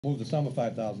Move the sum of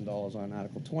 $5,000 on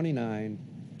Article 29,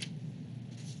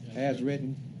 as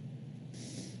written.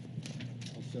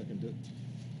 I'll second it.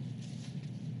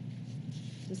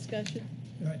 Discussion?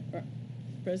 Right.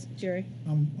 President Jerry?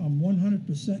 I'm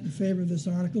 100% in favor of this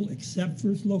article, except for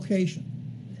its location.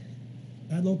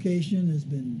 That location has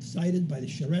been cited by the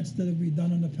charrettes that have been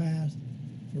done in the past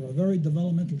for a very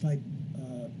developmental type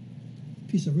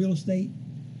piece of real estate.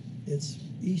 It's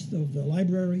east of the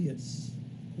library. It's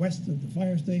west of the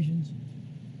fire stations.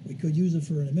 We could use it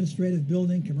for an administrative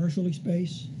building, commercial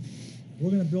space. If we're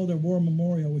going to build a war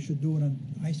memorial, we should do it on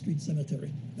High Street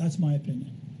Cemetery. That's my opinion.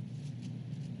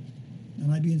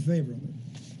 And I'd be in favor of it.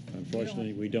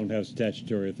 Unfortunately, we don't have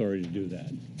statutory authority to do that.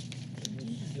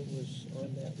 It was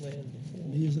on that land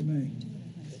before. Be as it may.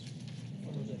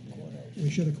 What was that courthouse? We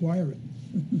should acquire it.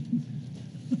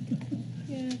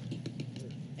 Yeah.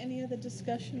 Any other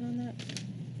discussion on that?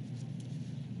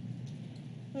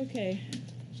 Okay.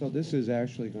 So this is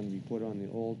actually going to be put on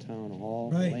the Old Town Hall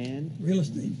Right. land? Real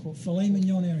estate, filet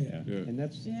mignon area. Yeah. And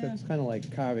that's Yeah. kind of like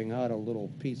carving out a little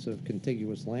piece of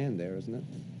contiguous land there, isn't it?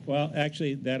 Well,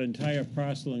 actually, that entire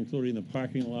parcel, including the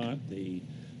parking lot, the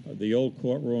old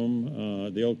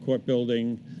courtroom, the old court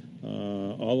building,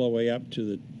 all the way up to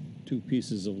the two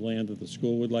pieces of land that the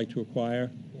school would like to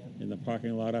acquire in the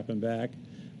parking lot up and back,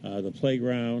 the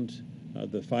playground,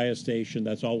 the fire station,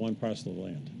 that's all one parcel of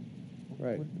land.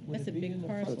 Right. Would That's it a be big in the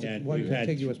parcel. So front? it's And one we've had-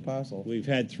 contiguous parcel. We've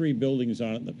had 3 buildings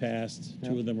on it in the past. Yeah.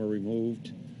 2 of them were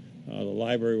removed. The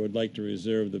library would like to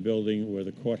reserve the building where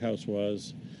the courthouse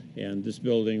was. And this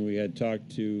building, we had talked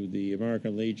to the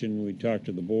American Legion, we talked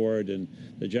to the board, and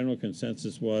the general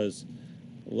consensus was,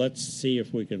 let's see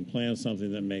if we can plan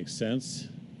something that makes sense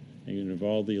and can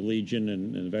involve the Legion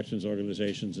and the veterans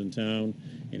organizations in town.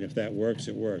 And if that works,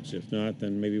 it works. If not,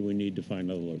 then maybe we need to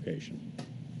find another location.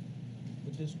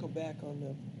 Would this go back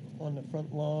on the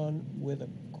front lawn where the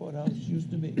courthouse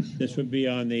used to be? This would be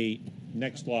on the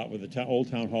next lot where the old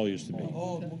town hall used to be.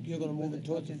 Oh, you're gonna move it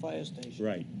towards the fire station?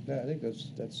 Right. Yeah, I think that's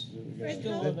Right,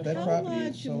 Still how, on the that how property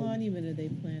large is a so. monument are they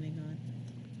planning on?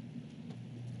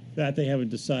 That they haven't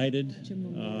decided. To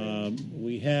memorial.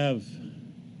 We have,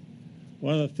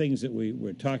 one of the things that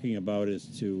we're talking about is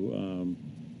to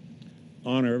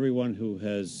honor everyone who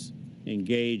has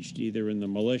engaged either in the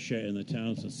militia in the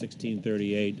town since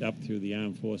 1638 up through the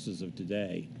armed forces of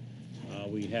today.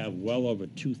 We have well over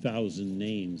 2,000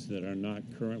 names that are not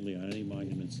currently on any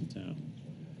monuments in town.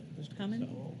 How many?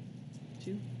 So-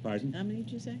 2? Pardon? How many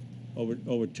did you say?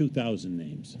 Over 2,000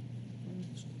 names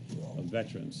of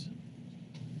veterans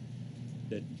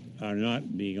that are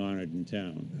not being honored in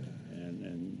town.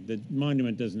 And the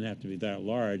monument doesn't have to be that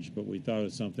large, but we thought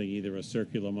of something, either a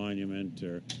circular monument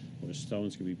or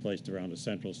stones could be placed around a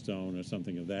central stone or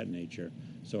something of that nature,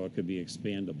 so it could be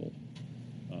expandable.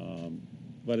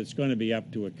 But it's going to be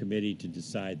up to a committee to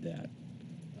decide that.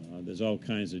 There's all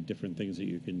kinds of different things that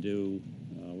you can do.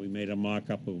 We made a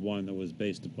mock-up of one that was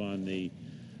based upon the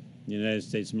United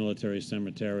States Military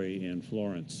Cemetery in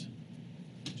Florence,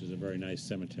 which is a very nice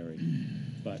cemetery.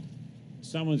 But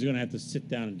someone's going to have to sit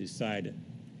down and decide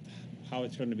how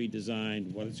it's going to be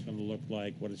designed, what it's going to look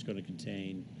like, what it's going to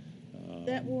contain.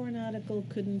 That warrant article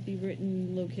couldn't be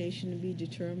written, location to be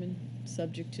determined,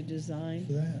 subject to design.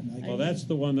 For that. Well, that's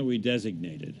the one that we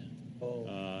designated. Oh,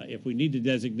 If we need to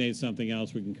designate something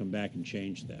else, we can come back and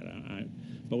change that.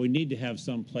 But we need to have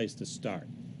some place to start.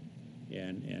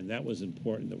 And that was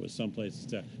important. There was some place to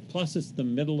start. Plus, it's the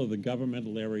middle of the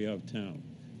governmental area of town,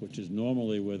 which is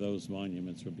normally where those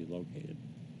monuments would be located.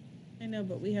 I know,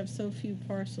 but we have so few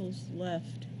parcels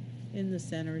left in the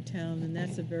center of town, and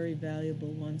that's a very valuable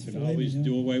one. You can always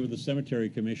do away with the cemetery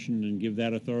commission and give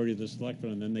that authority to the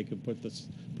selectmen, and then they could put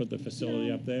the facility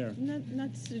No, up there.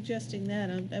 Not suggesting that.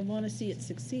 I want to see it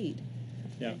succeed.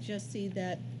 Yeah. I just see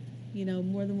that,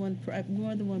 more than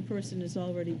one person has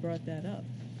already brought that up.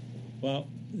 Well,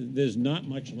 there's not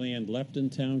much land left in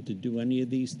town to do any of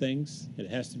these things. It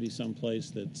has to be someplace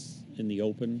that's in the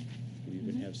open where you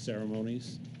can have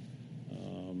ceremonies.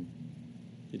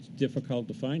 It's difficult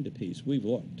to find a piece. We've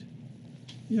looked.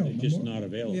 They're just not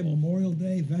available. We have Memorial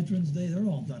Day, Veterans Day, they're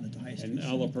all done at the high school. And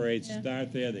all the parades Yeah.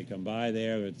 start there. They come by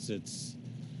there. It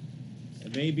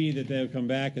may be that they'll come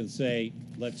back and say,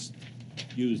 let's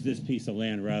use this piece of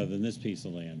land rather than this piece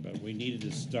of land. But we needed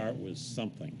to start with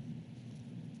something.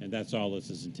 And that's all this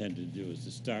is intended to do, is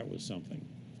to start with something.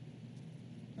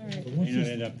 All right. But May not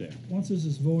end up there. once this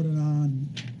is voted on,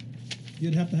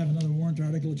 you'd have to have another warrant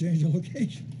article to change the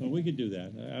location. Well, we could do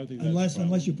that. I don't think that's a Unless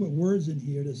problem. you put words in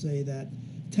here to say that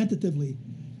tentatively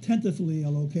a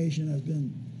location has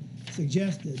been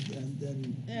suggested, and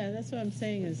then Yeah, that's what I'm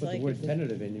saying is Put like. the word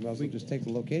tentative in, you might as well just take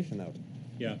the location out.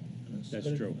 Yeah, that's But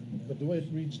it- true. But the way it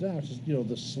reads now, it says,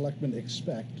 the selectmen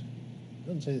expect. It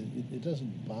doesn't say, it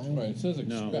doesn't bind. Right, it says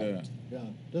No. expect. Yeah,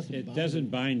 doesn't It bind doesn't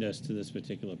bind us to this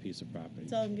particular piece of property.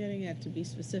 That's all I'm getting at, to be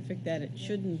specific that it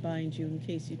shouldn't bind you in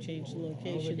case you change the I don't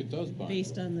think location it does bind.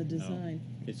 based on the design.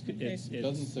 It's, Okay. it's, It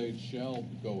doesn't it's, say it shall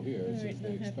go here, All it says right, they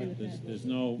I'm happy expect with this. that. there's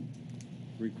no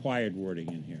required wording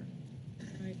in here.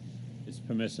 Right. It's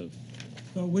permissive.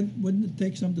 So wouldn't it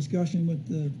take some discussion with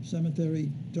the cemetery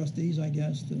trustees, I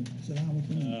guess, to sit down with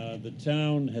them? The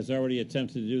town has already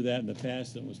attempted to do that in the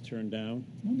past and was turned down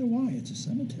I wonder why, it's a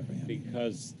cemetery. I mean,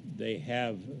 because they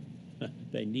have,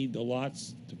 they need the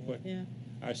lots to put Yeah,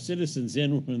 our citizens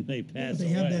in when they pass They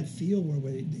away. have that feel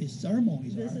where the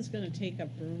ceremonies this are. is gonna take up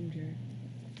room, Jerry.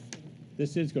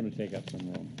 This is going to take up some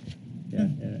room. Yeah,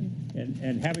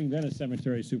 and having been a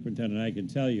cemetery superintendent, I can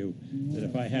tell you that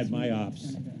if I had my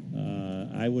ops,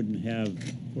 I wouldn't have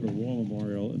put a war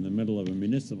memorial in the middle of a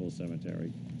municipal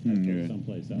cemetery. I'd put it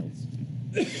someplace else.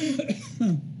 All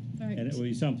And it right, would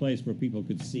be someplace where people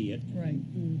could see it, right.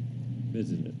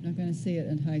 visit it. Not gonna see it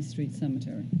at High Street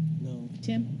Cemetery. No.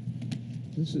 Tim?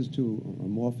 This is too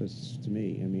amorphous to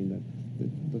me. I mean,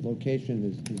 the location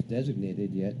is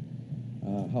designated, yet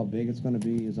how big it's going to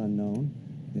be is unknown.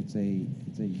 It's a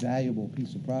valuable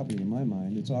piece of property in my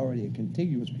mind. It's already a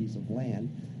contiguous piece of land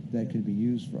that could be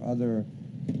used for other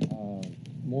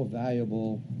more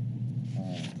valuable,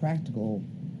 practical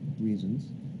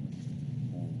reasons.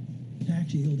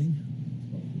 Tax yielding,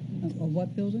 A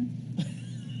what building?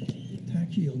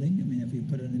 tax yielding, I mean, if you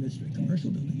put it in a commercial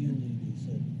building.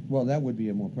 Well, that would be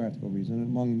a more practical reason,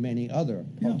 among many other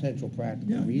Yeah. potential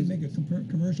practical Yeah, you make reasons. a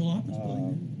commercial office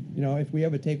building. If we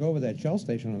ever take over that Shell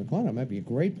station on the corner, it might be a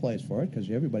great place for it, because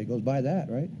everybody goes by that,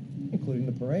 right? Including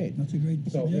the parade. That's a great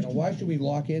So, suggestion. why should we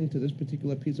lock into this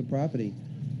particular piece of property?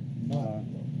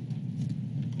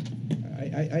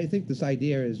 I think this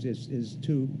idea is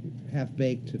too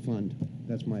half-baked to fund.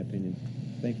 That's my opinion.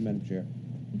 Thank you, Madam Chair.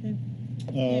 Okay.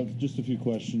 Just a few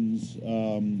questions.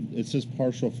 It says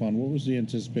partial fund. What was the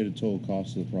anticipated total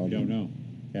cost of the We project? don't know.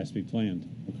 Has to be planned.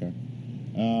 Okay.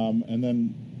 And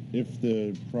then if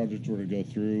the project were to go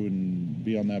through and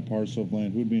be on that parcel of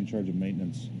land, who'd be in charge of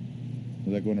maintenance?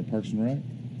 Would that go into Parks and Rec?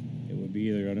 It would be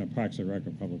either on Parks and Rec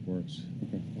or Public Works.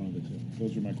 Okay. One of the two.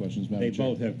 Those are my questions, Madam They Chair.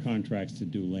 both have contracts to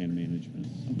do land management.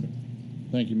 Okay.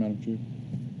 Thank you, Madam Chair.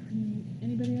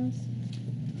 Anybody else?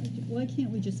 Why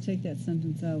can't we just take that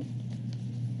sentence out?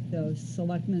 The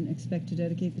selectmen expect to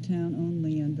dedicate the town-owned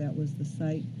land that was the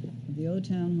site of the old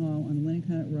town hall on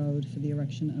Winnicott Road for the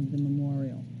erection of the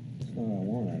memorial. It's not on our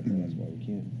warrant article, that's why we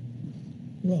can't.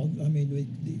 Well, I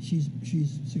mean, she's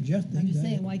suggesting I'm just that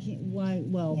saying, why can't, why,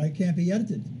 well, why it can't be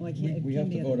edited. why can't it We can have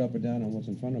be to a- vote up or down on what's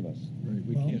in front of us. Right,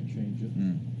 we Well- can't change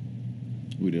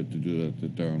it. We'd have to do that at the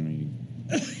town meeting.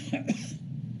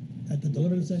 At the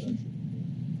deliberative session?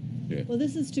 Well,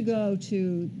 this is to go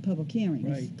to public hearings,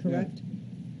 Right, correct?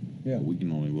 Yeah. We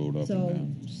can only vote up and So,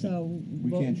 down. so We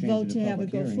vote can't change vote it to at have it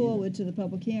public go hearing forward to the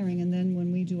public hearing, and then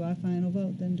when we do our final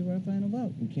vote, then do our final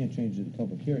vote. We can't change it at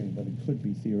public hearing, but it could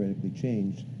be theoretically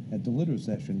changed at deliberative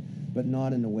session, but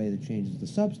not in a way that changes the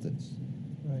substance.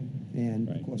 Right. And,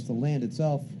 Right. of course, the land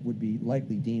itself would be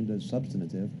likely deemed as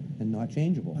substantive and not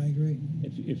changeable. I agree.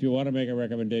 If you want to make a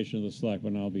recommendation to the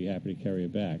selectmen, I'll be happy to carry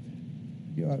it back.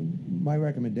 My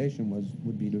recommendation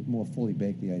would be to more fully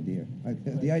bake the idea.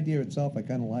 The idea itself I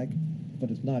kind of like,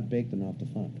 but it's not baked enough to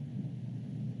fund.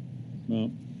 Well,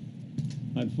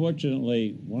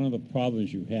 unfortunately, one of the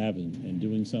problems you have in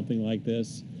doing something like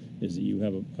this is that you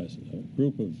have a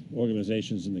group of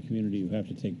organizations in the community who have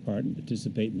to take part and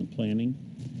participate in the planning.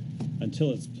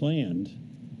 Until it's planned,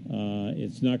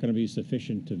 it's not going to be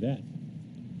sufficient to vet.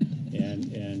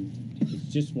 And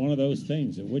it's just one of those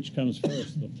things. Which comes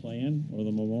first, the plan or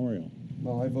the memorial?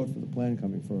 Well, I vote for the plan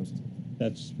coming first.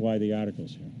 That's why the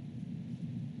article's here.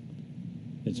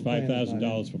 It's The plan is not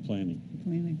 $5,000 for planning.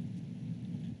 Planning.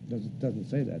 Doesn't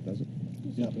say that, does it?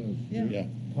 Yeah. Yeah.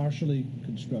 Partially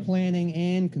constructed. Planning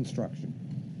and construction,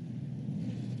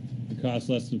 It costs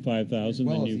less than $5,000, as then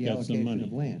well as you've the got some allocation money.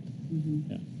 of land.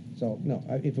 Mm-hmm. Yeah. So, no,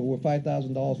 if it were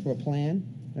 $5,000 for a plan,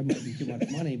 that might be too much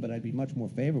money, but I'd be much more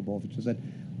favorable if it just said,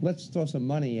 let's throw some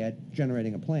money at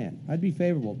generating a plan. I'd be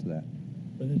favorable to that.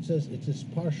 But it says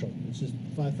partial. It says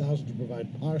 5,000 to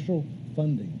provide partial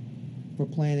funding. For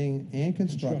planning and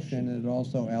construction, and it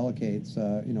also allocates,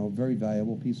 a very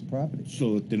valuable piece of property.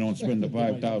 So that they don't spend the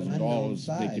 $5,000, they Unknown can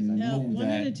size. Now, move one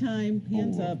at a that. time,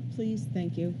 hands over. up, please,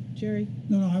 thank you. Jerry?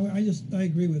 No, I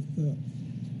agree with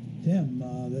Tim,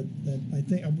 that I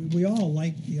think, we all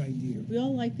like the idea. We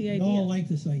all like the We idea. all like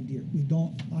this idea.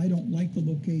 I don't like the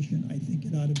location. I think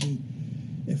it ought to be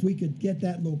if we could get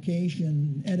that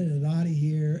location edited out of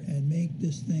here and make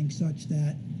this thing such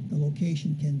that the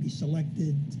location can be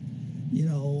selected, you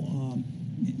know,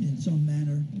 in some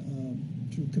manner,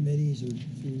 through committees or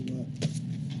through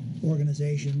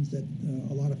organizations that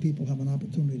a lot of people have an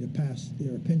opportunity to pass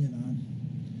their opinion on.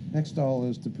 Next all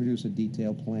is to produce a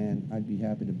detailed plan. I'd be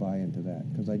happy to buy into that,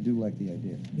 because I do like the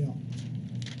idea. Yeah.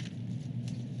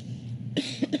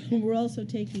 We're also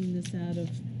taking this out of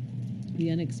the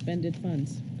unexpended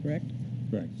funds, correct?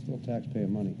 Correct. Still taxpayer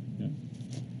money.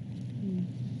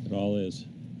 It all is.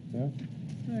 Yeah?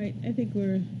 All right, I think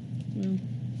we're, well,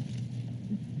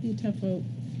 be a tough vote.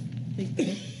 I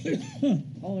think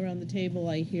all around the table,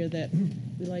 I hear that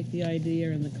we like the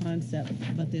idea and the concept,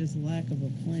 but there's a lack of a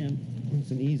plan.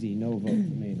 It's an easy no vote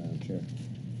for me, Madam Chair.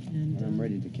 And And I'm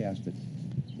ready to cast it.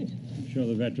 I'm sure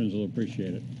the veterans will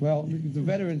appreciate it. Well, the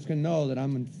veterans can know that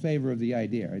I'm in favor of the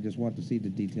idea. I just want to see the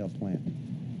detailed plan.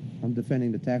 I'm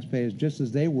defending the taxpayers just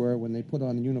as they were when they put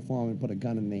on the uniform and put a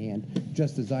gun in their hand,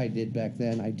 just as I did back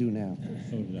then, I do now.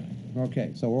 So did I.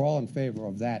 Okay, so we're all in favor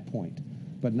of that point,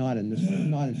 but not in this,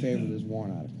 not in favor of this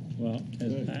warrant article. Well,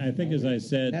 I think as I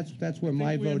said, That's where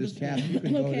my we vote is cast. You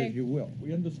can vote Okay. as you will.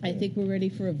 We understand. I think we're ready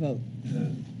for a vote.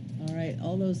 All right,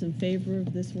 all those in favor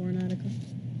of this warrant article?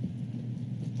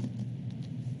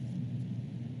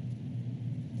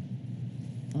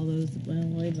 All those, well,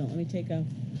 wait a minute, let me take a.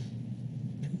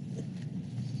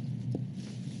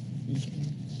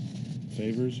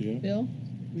 Favors, yeah? Bill?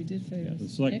 We did yeah, favors. the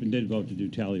selectmen Nick? did vote to do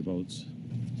tally votes.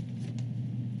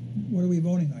 What are we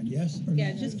voting on, yes or no?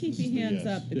 Yeah, just keep This is your the hands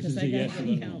yes. up, This because is I the gotta yes get or a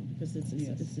the no. count, because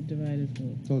it's a divided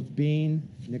vote. So it's Bean,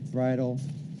 Nick Bridle,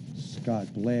 Scott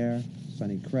Blair,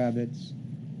 Sonny Kravitz,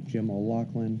 Jim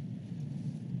O'Loughlin,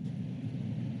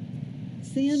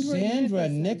 Sandra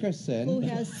Nickerson, who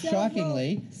has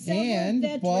shockingly, several and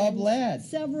veterans, Bob Ladd.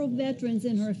 Several veterans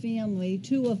in her family,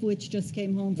 two of which just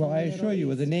came home from Well, I the assure Middle you,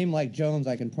 with a East. name like Jones,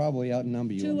 I can probably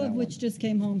outnumber you on Two that of which one. just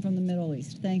came home from the Middle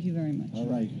East. Thank you very much. All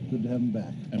right, good to have him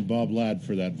back. And Bob Ladd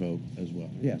for that vote as well.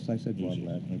 Yes, I said Bob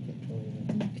Ladd.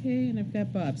 Okay. Okay, and I've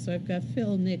got Bob. So I've got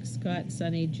Phil, Nick, Scott,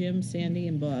 Sonny, Jim, Sandy,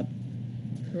 and Bob.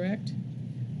 Correct?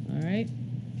 All right.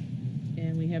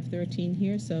 And we have 13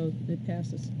 here, so it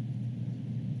passes.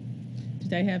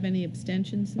 Did I have any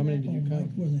abstentions? in How many that? did you Oh, count?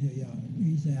 Mike wasn't here, yeah,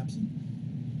 he's absent.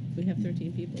 We have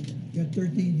 13 people here. You got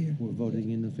 13 here. We're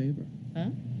voting in the favor. Huh?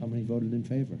 How many voted in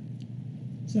favor?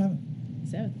 7.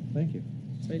 7. Thank you.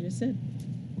 That's what I just said.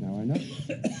 Now I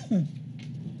know.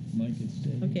 Mike had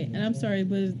said. Okay, and I'm sorry,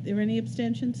 was there any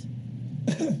abstentions?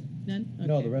 None?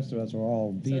 No, Okay. the rest of us are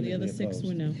all So vehemently the other 6 opposed.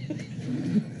 were no.